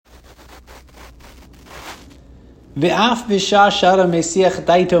Ve'af v'shah shara mesiach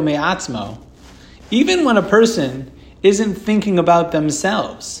daito me'atzmo. Even when a person isn't thinking about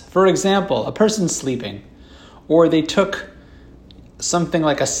themselves. For example, a person's sleeping, or they took something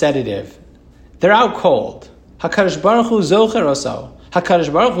like a sedative. They're out cold. HaKadosh Baruch Hu zocher oso.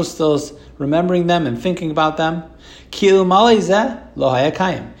 HaKadosh Baruch Hu still is remembering them and thinking about them. Ki ilmalei zeh lo haya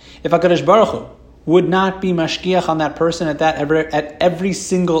kayim. If HaKadosh Baruch Hu would not be mashgiach on that person at every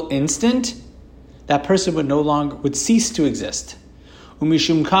single instant, that person would cease to exist.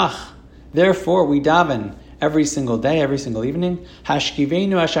 Umishum kach. Therefore, we daven every single day, every single evening.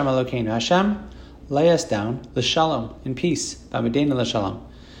 Hashkiveinu Hashem Elokim. Hashem, lay us down l'shalom, in peace. V'amedeinu l'shalom,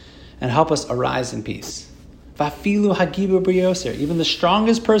 and help us arise in peace. V'afilu hagibur b'yoser. Even the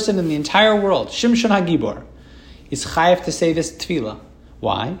strongest person in the entire world, Shimshon Hagibor, is chayav to say this tefillah.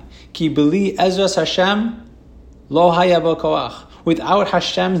 Why? Ki b'li ezras Hashem lo haya bo koach. Without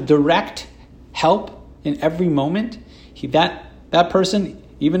Hashem's direct help in every moment, that person,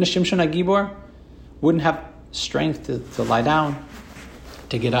 even a Shimshon Hagibor, wouldn't have strength to lie down,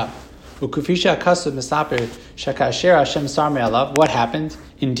 to get up. What happened?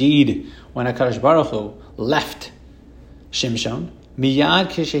 Indeed, when HaKadosh Baruch Hu left Shimshon, miyad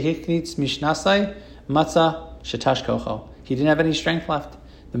kishehiknitz mishnasai matza shetash kocho. He didn't have any strength left.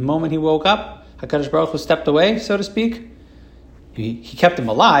 The moment he woke up, HaKadosh Baruch Hu stepped away, so to speak. He kept him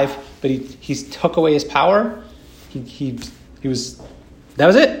alive, but he took away his power. He was, that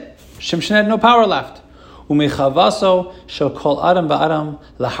was it. Shimshon had no power left. Umechavaso shekol adam ba'adam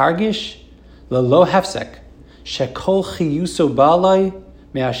lahargish lelo hefsek shekol chiyuso ba'alai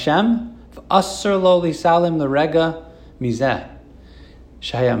me'Hashem v'asser lo lisalim l'rega mizeh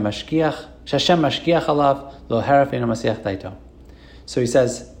shehayam mashgiach sh'Hashem mashgiach alav lo heref eino masiach daito. So he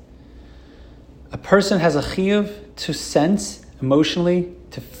says, a person has a chiyuv to sense emotionally,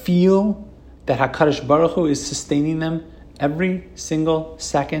 to feel that HaKadosh Baruch Hu is sustaining them every single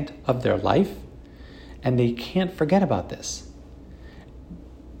second of their life, and they can't forget about this.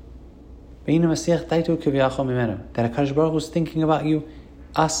 That HaKadosh Baruch Hu is thinking about you,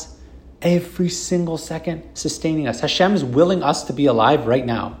 us, every single second, sustaining us. Hashem is willing us to be alive right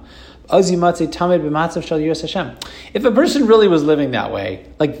now. If a person really was living that way,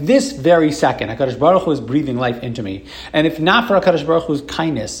 like this very second, HaKadosh Baruch Hu is breathing life into me, and if not for HaKadosh Baruch Hu's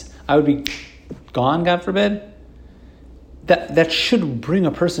kindness, I would be gone, God forbid. That should bring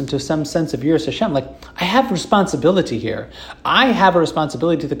a person to some sense of Yiras Hashem. Like, I have responsibility here. I have a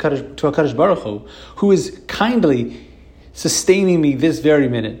responsibility to HaKadosh Baruch Hu, who is kindly sustaining me this very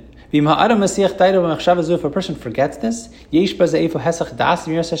minute. If a person forgets this, if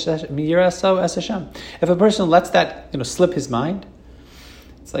a person lets that slip his mind,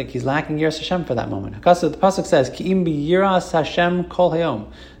 it's like he's lacking Yiras Hashem for that moment. The pasuk says, "Ki'im bi Yiras Hashem kol hayom."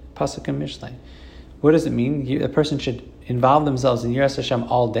 Pasuk in Mishlei. What does it mean? A person should involve themselves in Yiras Hashem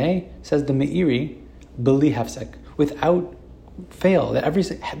all day. It says the Meiri, b'li hefsek, without fail.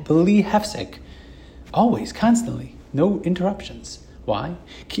 B'li hefsek, always, constantly, no interruptions. Why?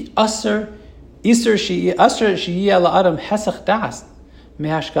 Ki aser shiyeh la'adam hesach das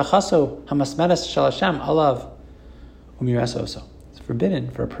mehashgachaso hamasmeres shel Hashem alav umirasoso. It's forbidden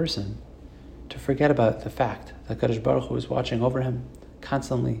for a person to forget about the fact that Kadosh Baruch Hu is watching over him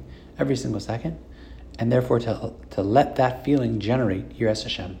constantly, every single second, and therefore to let that feeling generate Yiras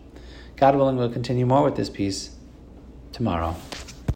Hashem. God willing, we'll continue more with this piece tomorrow.